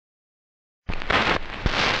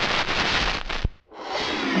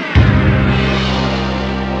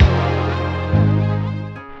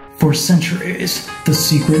For centuries, the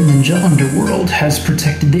secret ninja underworld has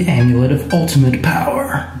protected the amulet of ultimate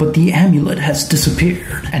power, but the amulet has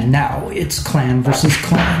disappeared, and now it's clan versus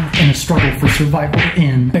clan in a struggle for survival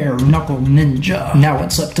in Bare Knuckle Ninja. Now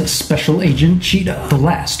it's up to Special Agent Cheetah, the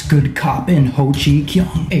last good cop in Ho Chi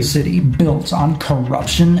Kyung, a city built on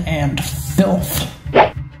corruption and filth.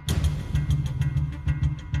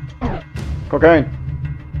 Cocaine.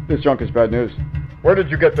 This junk is bad news. Where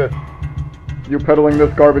did you get this? You peddling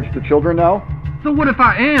this garbage to children now? So what if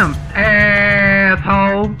I am,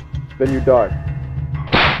 asshole? Then you die.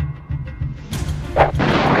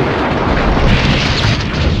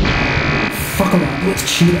 Fuck around with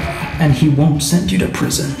Cheetah, and he won't send you to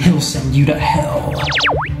prison. He'll send you to hell.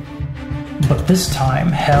 But this time,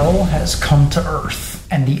 hell has come to Earth,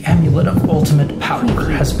 and the amulet of ultimate power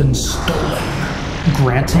has been stolen,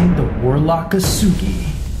 granting the warlock Asugi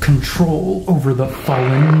control over the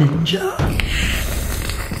fallen ninja.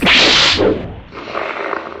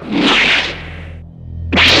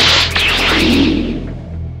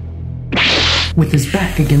 With his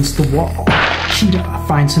back against the wall, Cheetah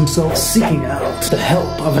finds himself seeking out the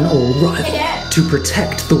help of an old rival to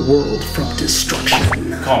protect the world from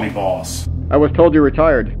destruction. Call me boss. I was told you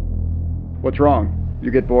retired. What's wrong? You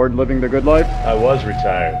get bored living the good life? I was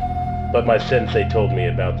retired, but my sensei told me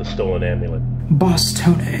about the stolen amulet. Boss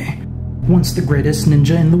Tone, once the greatest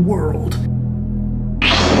ninja in the world,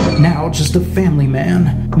 now just a family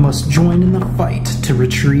man, must join in the fight to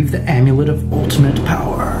retrieve the amulet of ultimate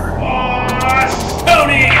power. Boss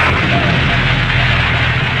Tony!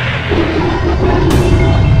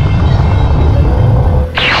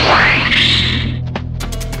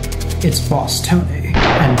 It's Boss Tony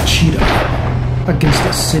and Cheetah against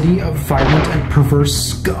a city of violent and perverse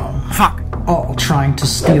scum. Fuck! All trying to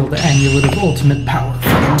steal the amulet of ultimate power for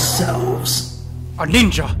themselves. A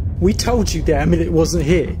ninja! We told you the amulet wasn't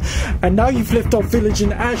here, and now you've left our village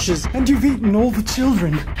in ashes, and you've eaten all the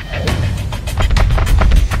children.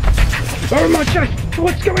 Oh my chest!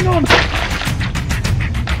 What's going on?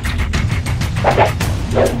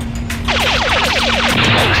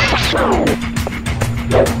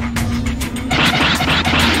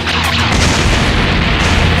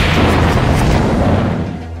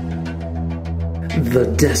 The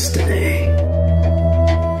destiny.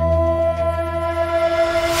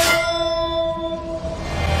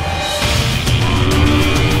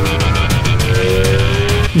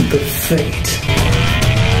 The fate.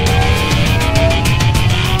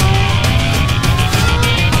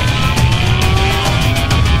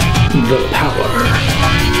 The power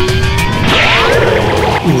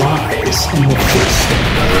lies in the footstep.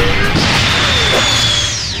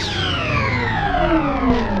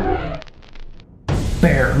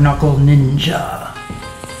 Bare Knuckle Ninja.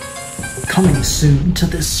 Coming soon to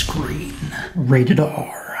this screen. Rated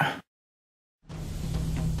R.